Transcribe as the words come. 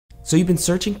So you've been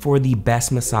searching for the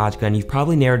best massage gun. You've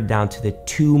probably narrowed it down to the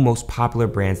two most popular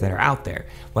brands that are out there,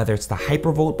 whether it's the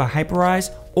Hypervolt by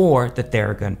Hyperize or the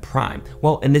Theragun Prime.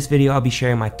 Well, in this video, I'll be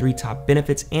sharing my 3 top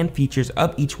benefits and features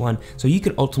of each one so you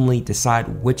can ultimately decide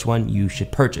which one you should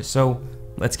purchase. So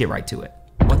let's get right to it.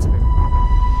 What's up, everybody?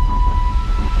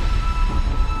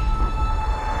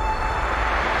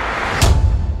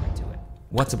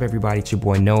 What's up, everybody? It's your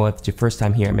boy Noah. If it's your first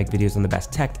time here, I make videos on the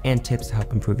best tech and tips to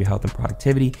help improve your health and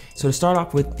productivity. So to start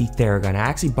off with the Theragun, I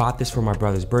actually bought this for my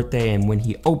brother's birthday, and when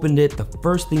he opened it, the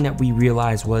first thing that we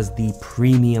realized was the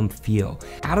premium feel.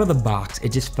 Out of the box,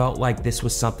 it just felt like this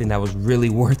was something that was really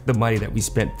worth the money that we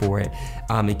spent for it.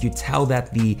 You could tell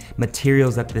that the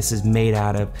materials that this is made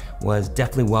out of was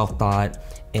definitely well thought,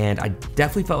 and I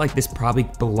definitely felt like this probably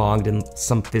belonged in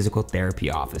some physical therapy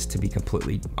office, to be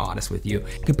completely honest with you.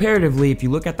 Comparatively, if you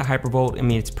look at the Hypervolt, I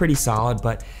mean, it's pretty solid,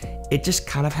 but it just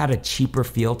kind of had a cheaper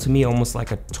feel to me, almost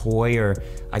like a toy or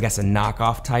I guess a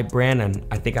knockoff type brand. And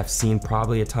I think I've seen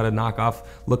probably a ton of knockoff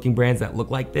looking brands that look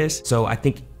like this. So I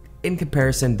think in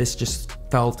comparison, this just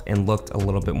felt and looked a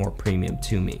little bit more premium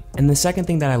to me. And the second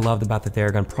thing that I loved about the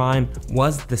Theragun Prime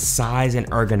was the size and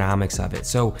ergonomics of it.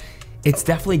 So it's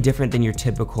definitely different than your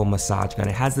typical massage gun.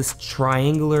 It has this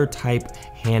triangular type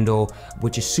handle,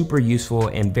 which is super useful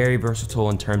and very versatile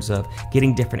in terms of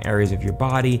getting different areas of your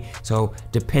body. So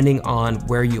depending on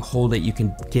where you hold it, you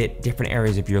can get different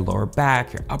areas of your lower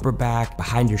back, your upper back,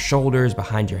 behind your shoulders,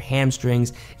 behind your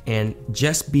hamstrings. And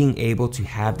just being able to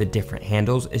have the different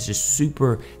handles is just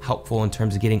super helpful in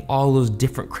terms of getting all those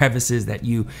different crevices that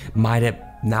you might have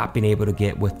not been able to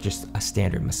get with just a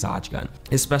standard massage gun.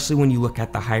 Especially when you look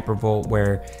at the Hypervolt,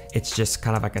 where it's just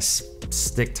kind of like a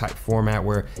stick type format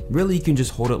where really you can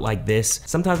just hold it like this.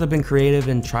 Sometimes I've been creative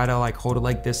and try to like hold it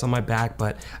like this on my back,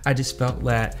 but I just felt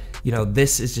that, you know,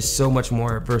 this is just so much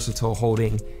more versatile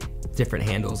holding different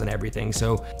handles and everything.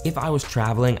 So if I was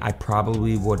traveling, I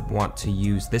probably would want to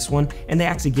use this one, and they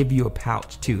actually give you a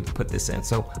pouch too to put this in.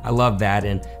 So I love that,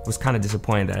 and was kind of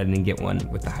disappointed that I didn't get one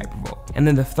with the Hypervolt. And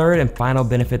then the third and final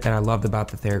benefit that I loved about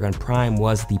the Theragun Prime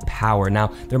was the power. Now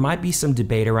there might be some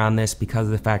debate around this because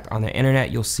of the fact on the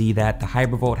internet you'll see that the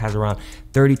Hypervolt has around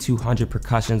 3,200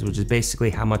 percussions, which is basically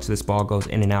how much this ball goes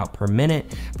in and out per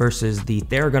minute, versus the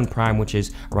Theragun Prime, which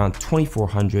is around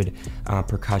 2,400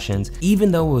 percussions.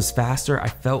 Even though it was faster, I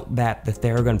felt that the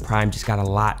Theragun Prime just got a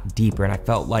lot deeper, and I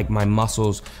felt like my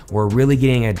muscles were really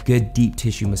getting a good deep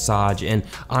tissue massage. And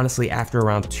honestly, after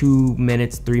around 2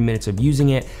 minutes, 3 minutes of using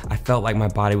it, I felt like my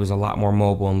body was a lot more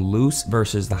mobile and loose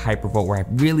versus the Hypervolt, where I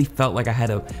really felt like I had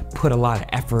to put a lot of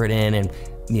effort in and,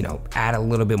 you know, add a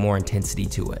little bit more intensity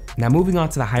to it. Now moving on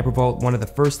to the Hypervolt, one of the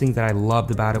first things that I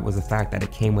loved about it was the fact that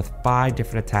it came with 5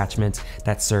 different attachments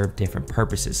that serve different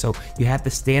purposes. So you had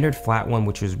the standard flat one,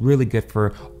 which was really good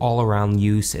for all around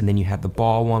use, and then you had the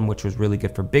ball one, which was really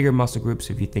good for bigger muscle groups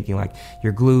if you're thinking like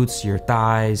your glutes, your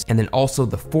thighs, and then also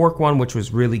the fork one, which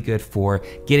was really good for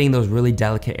getting those really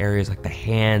delicate areas like the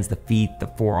hands, the feet, the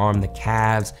forearm, the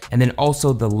calves, and then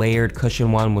also the layered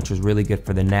cushion one, which was really good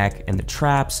for the neck and the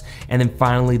traps, and then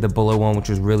finally the bullet one, which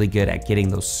was really good at getting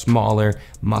those smaller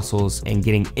muscles and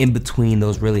getting in between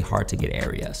those really hard to get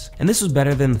areas. And this was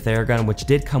better than the Theragun, which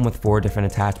did come with 4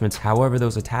 different attachments. However,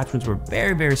 those attachments were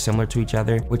very, very similar to each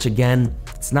other, which again,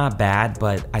 it's not bad,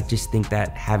 but I just think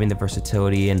that having the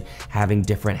versatility and having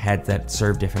different heads that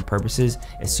serve different purposes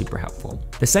is super helpful.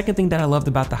 The second thing that I loved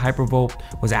about the Hypervolt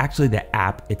was actually the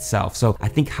app itself. So I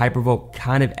think Hypervolt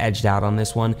kind of edged out on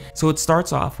this one. So it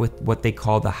starts off with what they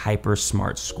call the Hyper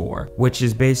Smart Score, which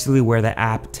is basically where the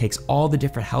app takes all the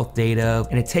different health data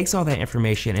and it takes all that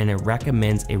information and it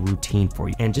recommends a routine for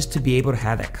you. And just to be able to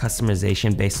have that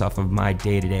customization based off of my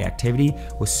day-to-day activity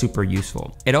was super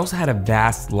useful. It also had a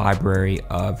vast library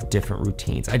of different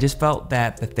routines. I just felt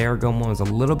that the Theragun one was a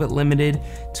little bit limited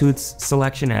to its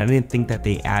selection, and I didn't think that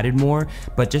they added more,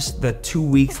 but just the 2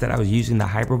 weeks that I was using the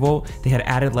Hypervolt, they had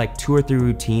added like 2 or 3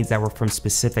 routines that were from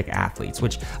specific athletes,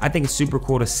 which I think is super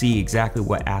cool to see exactly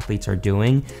what athletes are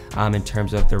doing in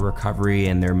terms of their recovery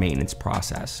and their maintenance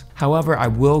process. However, I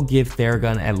will give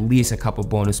Theragun at least a couple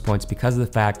bonus points because of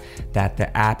the fact that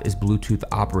the app is Bluetooth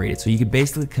operated. So you can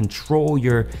basically control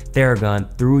your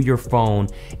Theragun through your phone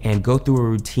and go through a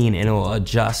routine, and it will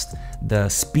adjust the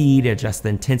speed, adjust the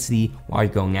intensity while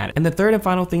you're going at it. And the third and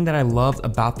final thing that I loved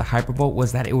about the Hypervolt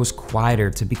was that it was quieter.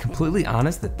 To be completely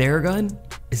honest, the Theragun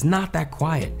is not that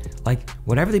quiet. Like,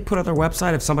 whatever they put on their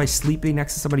website of somebody sleeping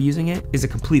next to somebody using it is a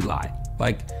complete lie.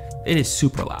 Like, it is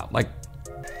super loud. Like,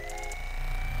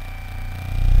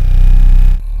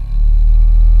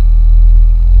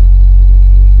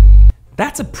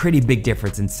 that's a pretty big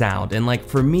difference in sound. And like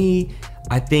for me,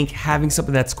 I think having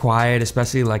something that's quiet,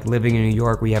 especially like living in New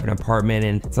York where you have an apartment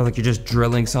and it's not like you're just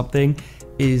drilling something,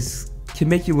 can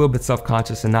make you a little bit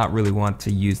self-conscious and not really want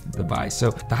to use the device.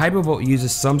 So the Hypervolt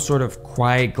uses some sort of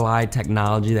quiet glide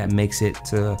technology that makes it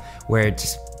to where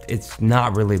it's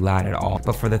not really loud at all.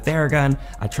 But for the Theragun,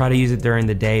 I try to use it during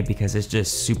the day because it's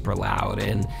just super loud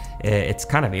and it's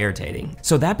kind of irritating.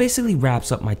 So that basically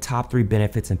wraps up my top 3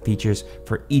 benefits and features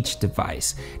for each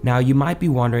device. Now you might be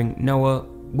wondering, Noah,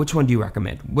 which one do you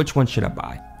recommend? Which one should I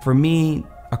buy? For me,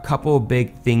 a couple of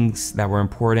big things that were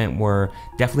important were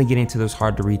definitely getting to those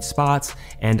hard to reach spots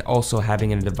and also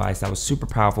having a device that was super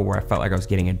powerful where I felt like I was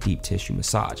getting a deep tissue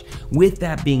massage. With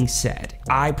that being said,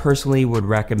 I personally would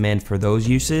recommend for those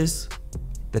uses,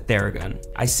 the Theragun.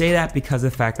 I say that because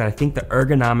of the fact that I think the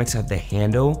ergonomics of the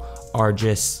handle are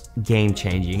just game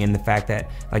changing, and the fact that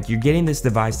like you're getting this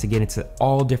device to get into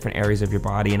all different areas of your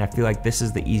body, and I feel like this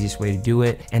is the easiest way to do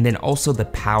it. And then also the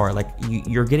power, like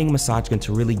you're getting a massage gun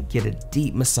to really get a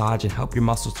deep massage and help your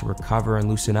muscles to recover and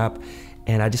loosen up.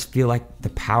 And I just feel like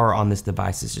the power on this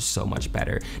device is just so much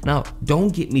better. Now,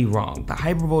 don't get me wrong, the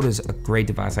Hypervolt is a great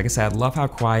device. Like I said, I love how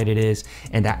quiet it is,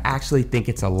 and I actually think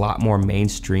it's a lot more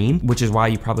mainstream, which is why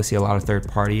you probably see a lot of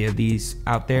third-party of these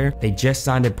out there. They just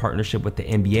signed a partnership with the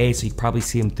NBA, so you probably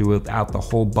see them throughout the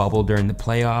whole bubble during the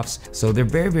playoffs. So they're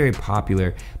very, very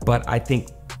popular, but I think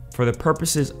for the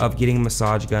purposes of getting a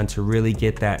massage gun to really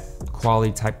get that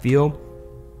quality type feel,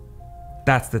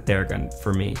 that's the Theragun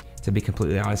for me, to be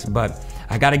completely honest. But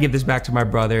I gotta give this back to my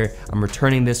brother. I'm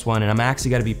returning this one, and I'm actually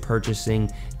gonna be purchasing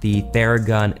the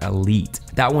Theragun Elite.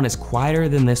 That one is quieter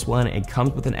than this one. It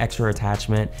comes with an extra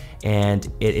attachment, and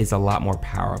it is a lot more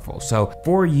powerful. So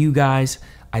for you guys,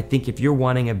 I think if you're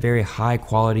wanting a very high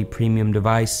quality premium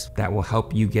device that will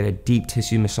help you get a deep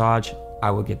tissue massage, I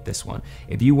will get this one.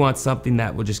 If you want something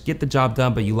that will just get the job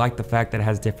done, but you like the fact that it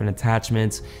has different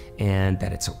attachments and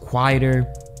that it's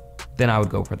quieter, then I would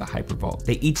go for the Hypervolt.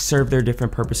 They each serve their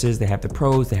different purposes. They have their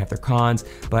pros, they have their cons,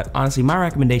 but honestly, my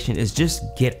recommendation is just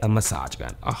get a massage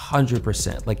gun,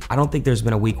 100%. Like, I don't think there's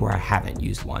been a week where I haven't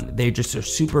used one. They just are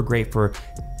super great for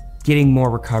getting more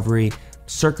recovery,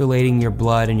 circulating your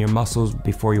blood and your muscles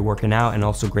before you're working out, and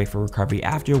also great for recovery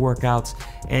after your workouts.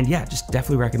 And yeah, just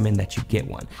definitely recommend that you get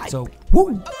one. So,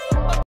 woo!